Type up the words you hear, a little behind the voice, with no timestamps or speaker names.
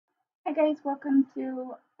Hi guys, welcome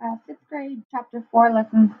to 6th grade, chapter 4,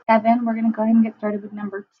 lesson 7. We're going to go ahead and get started with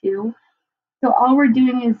number 2. So all we're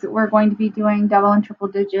doing is we're going to be doing double and triple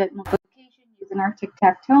digit multiplication using our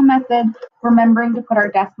tic-tac-toe method, remembering to put our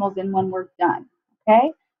decimals in when we're done,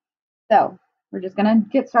 okay? So we're just going to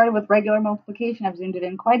get started with regular multiplication. I've zoomed it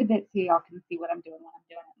in quite a bit so y'all can see what I'm doing when I'm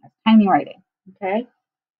doing it in this tiny writing, okay?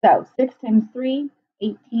 So 6 times 3,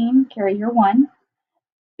 18, carry your 1.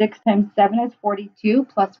 6 times 7 is 42,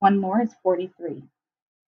 plus 1 more is 43.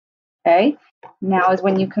 Okay, now is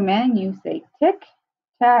when you come in and you say tick,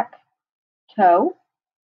 tack, toe.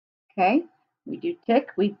 Okay, we do tick,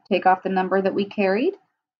 we take off the number that we carried.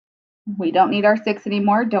 We don't need our 6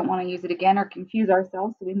 anymore, don't want to use it again or confuse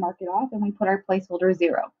ourselves, so we mark it off and we put our placeholder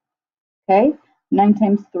 0. Okay, 9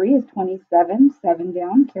 times 3 is 27, 7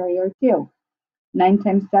 down, carry our 2. 9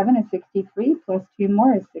 times 7 is 63, plus 2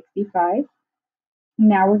 more is 65.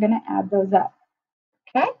 Now we're going to add those up.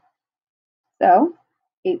 Okay, so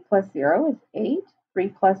 8 plus 0 is 8, 3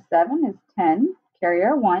 plus 7 is 10, carry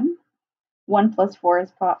our 1. 1 plus 4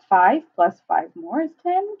 is 5, plus 5 more is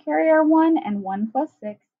 10, carry our 1, and 1 plus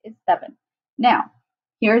 6 is 7. Now,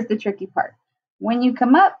 here's the tricky part. When you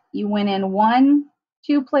come up, you went in 1,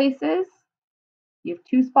 2 places. You have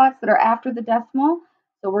 2 spots that are after the decimal,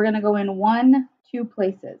 so we're going to go in 1, 2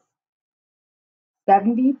 places.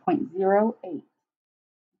 70.08.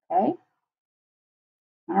 Okay?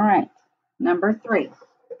 All right, number 3.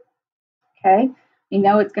 Okay, you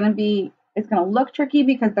know it's going to look tricky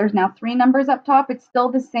because there's now 3 numbers up top. It's still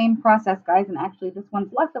the same process, guys, and actually this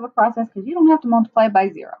one's less of a process because you don't have to multiply by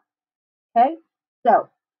 0. Okay, so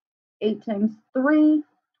 8 times 3,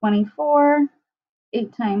 24.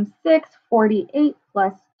 8 times 6, 48,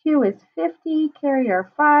 plus 2 is 50, carry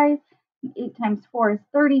our 5. 8 times 4 is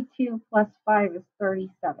 32, plus 5 is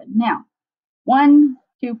 37. Now, 1,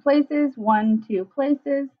 2 places, 1, 2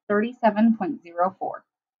 places, 37.04.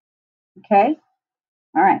 Okay,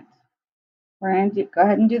 all right. We're going to go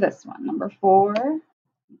ahead and do this one. Number 4.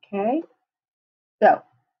 Okay. So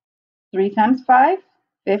 3 times 5,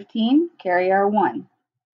 15. Carry our 1.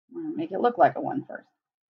 We're going to make it look like a 1 first.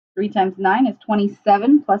 3 times 9 is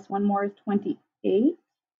 27, plus 1 more is 28.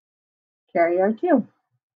 Carry our 2.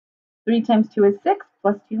 3 times 2 is 6,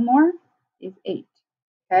 plus 2 more is 8.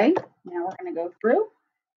 Okay. Now we're going to go through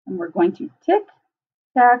and we're going to tick,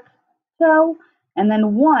 tack, toe, and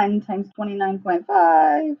then 1 times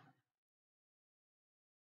 29.5.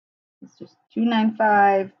 It's just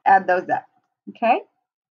 295. Add those up. Okay.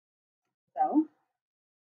 So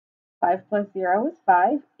 5 plus 0 is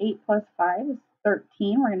 5. 8 plus 5 is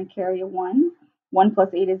 13. We're going to carry a 1. 1 plus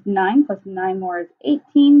 8 is 9. Plus 9 more is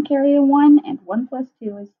 18. Carry a 1. And 1 plus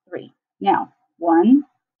 2 is 3. Now, 1,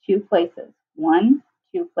 2 places. 1,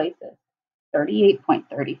 2 places.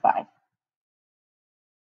 38.35.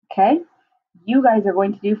 Okay? You guys are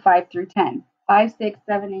going to do 5 through 10. 5, 6,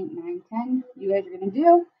 7, 8, 9, 10. You guys are going to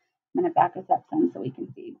do. I'm going to back us up some so we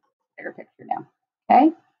can see the bigger picture now.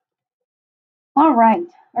 Okay? All right.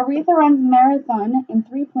 Aretha runs marathon in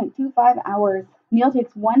 3.25 hours. Neil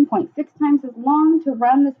takes 1.6 times as long to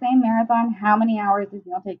run the same marathon. How many hours does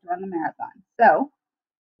Neil take to run the marathon? So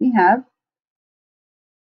we have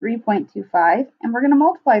 3.25, and we're going to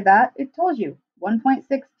multiply that. It told you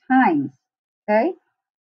 1.6 times. Okay?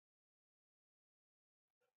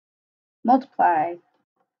 Multiply.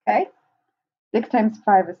 Okay? 6 times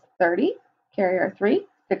 5 is 30. Carry our 3.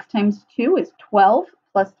 6 times 2 is 12,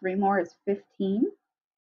 plus 3 more is 15.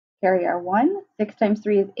 Carry our 1. 6 times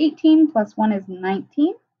 3 is 18, plus 1 is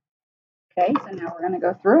 19. Okay, so now we're going to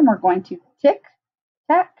go through and we're going to tick,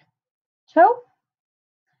 tack, toe.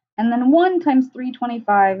 And then 1 times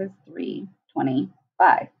 325 is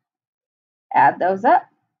 325. Add those up.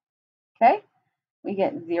 Okay, we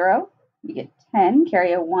get 0. We get 10.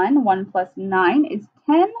 Carry a 1. 1 plus 9 is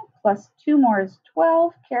 10. Plus 2 more is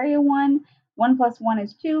 12. Carry a 1. 1 plus 1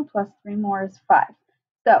 is 2. Plus 3 more is 5.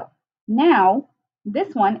 So now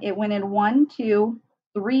this one, it went in 1, 2,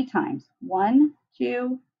 3 times. 1,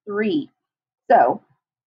 2, 3. So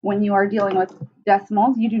when you are dealing with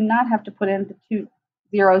decimals, you do not have to put in the 2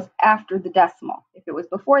 zeros after the decimal. If it was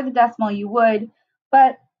before the decimal, you would,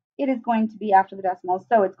 but it is going to be after the decimal.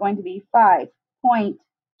 So it's going to be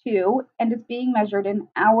 5.2, and it's being measured in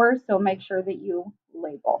hours, so make sure that you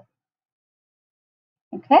label.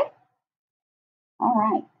 Okay? All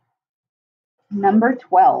right. Number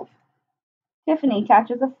 12. Tiffany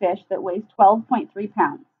catches a fish that weighs 12.3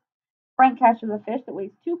 pounds. Frank catches a fish that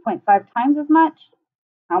weighs 2.5 times as much.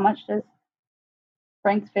 How much does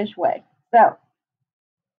Frank's fish weigh? So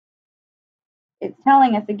it's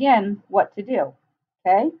telling us again what to do.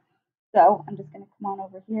 Okay, so I'm just going to come on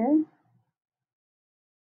over here.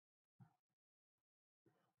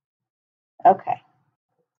 Okay.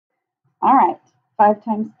 All right. 5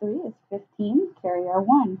 times 3 is 15. Carry our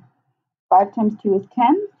 1. 5 times 2 is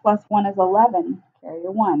 10. Plus 1 is 11. Carry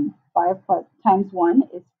a 1. 5 times 1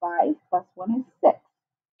 is 5. Plus 1 is 6.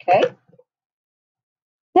 Okay.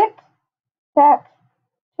 Tick, tack,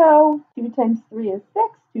 toe. 2 times 3 is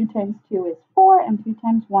 6. 2 times 2 is 4. And 2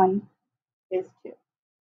 times 1 is 2.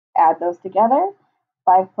 Add those together.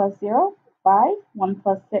 5 plus 0, 5. 1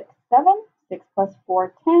 plus 6, 7. 6 plus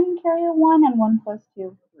 4, 10. Carry a 1. And 1 plus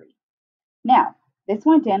 2, 3. Now, this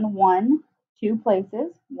went in 1, 2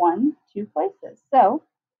 places, 1, 2 places. So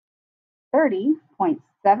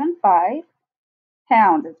 30.75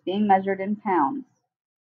 pounds. It's being measured in pounds.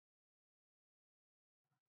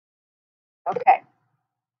 Okay.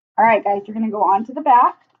 All right, guys, you're going to go on to the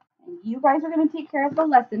back. And you guys are going to take care of the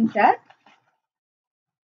lesson check.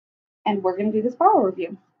 And we're going to do this power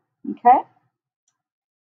review. Okay?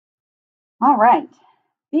 All right.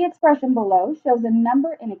 The expression below shows a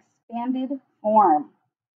number in expanded form.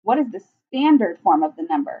 What is the standard form of the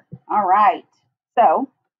number? All right. So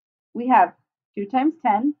we have 2 times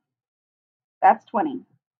 10. That's 20.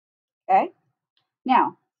 Okay?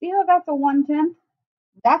 Now, see how that's a 1/10?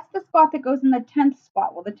 That's the spot that goes in the 10th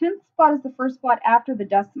spot. Well, the 10th spot is the first spot after the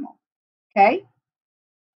decimal. Okay?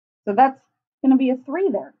 So that's going to be a 3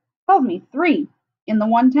 there. Tells me 3 in the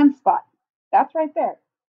 1/10th spot. That's right there.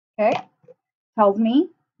 Okay? Tells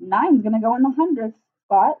me 9 is going to go in the 100th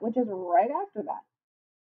spot, which is right after that.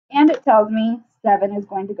 And it tells me 7 is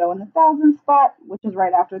going to go in the 1000th spot, which is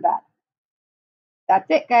right after that. That's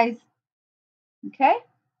it, guys. Okay?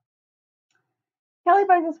 Kelly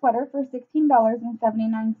buys a sweater for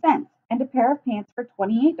 $16.79 and a pair of pants for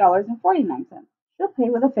 $28.49. She'll pay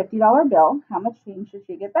with a $50 bill. How much change should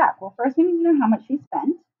she get back? Well, first we need to know how much she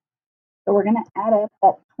spent. So we're going to add up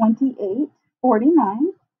that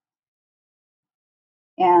 $28.49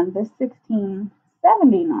 and the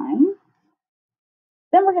 $16.79.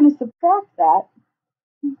 Then we're going to subtract that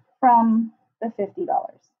from the $50.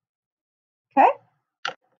 Okay?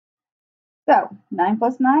 So 9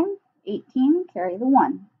 plus 9, 18, carry the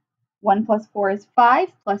 1. 1 plus 4 is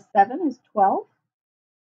 5, plus 7 is 12.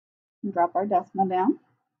 And drop our decimal down.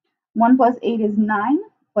 1 plus 8 is 9,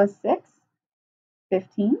 plus 6,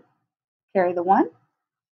 15. Carry the 1.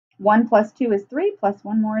 1 plus 2 is 3, plus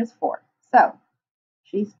 1 more is 4. So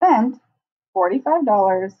she spent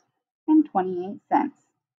 $45.28.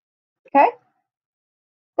 Okay?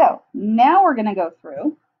 So now we're going to go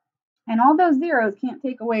through, and all those zeros can't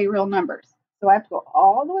take away real numbers. So I have to go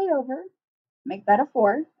all the way over, make that a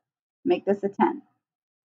 4, make this a 10.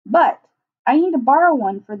 But I need to borrow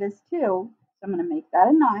one for this too, so I'm going to make that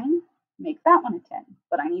a 9, make that one a 10.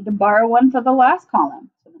 But I need to borrow one for the last column,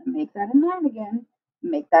 so I'm going to make that a 9 again,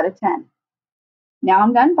 make that a 10. Now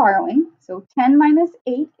I'm done borrowing, so 10 minus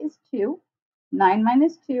 8 is 2, 9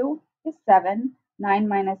 minus 2 is 7, 9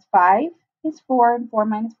 minus 5 is 4, and 4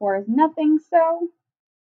 minus 4 is nothing, so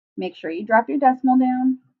make sure you drop your decimal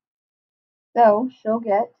down. So she'll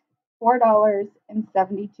get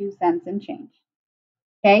 $4.72 and change.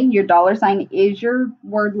 Okay, your dollar sign is your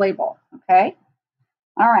word label. Okay,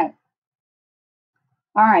 all right,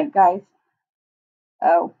 guys.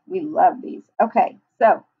 Oh, we love these. Okay,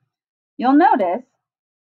 so you'll notice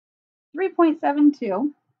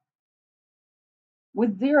 3.72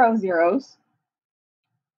 with 0 zeros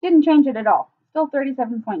didn't change it at all. Still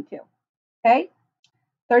 37.2. Okay,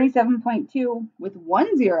 37.2 with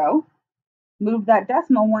 1 0 moved that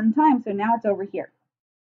decimal 1 time, so now it's over here.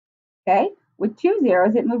 Okay, with 2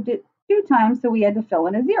 zeros, it moved it 2 times, so we had to fill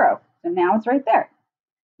in a 0. So now it's right there.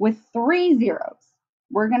 With 3 zeros,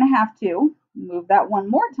 we're going to have to move that 1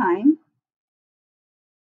 more time,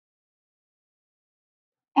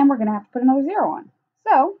 and we're going to have to put another 0 on.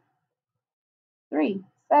 So 3,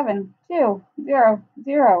 7, 2, 0,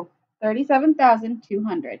 0,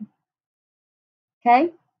 37,200.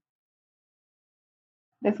 Okay?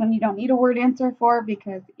 This one you don't need a word answer for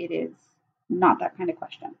because it is not that kind of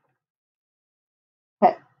question.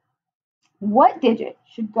 Okay. What digit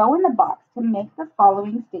should go in the box to make the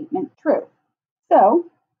following statement true? So,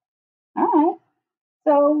 all right.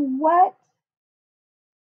 So what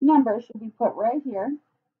number should we put right here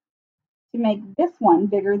to make this one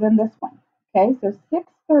bigger than this one? Okay, so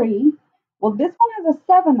 6, 3. Well, this one has a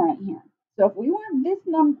 7 right here. So if we want this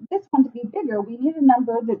one to be bigger, we need a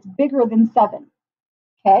number that's bigger than 7.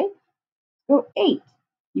 Okay, go 8.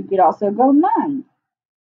 You could also go 9.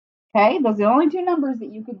 Okay, those are the only 2 numbers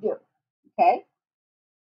that you could do. Okay,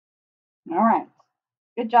 all right.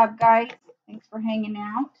 Good job, guys. Thanks for hanging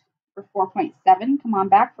out for 4.7. Come on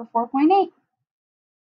back for 4.8.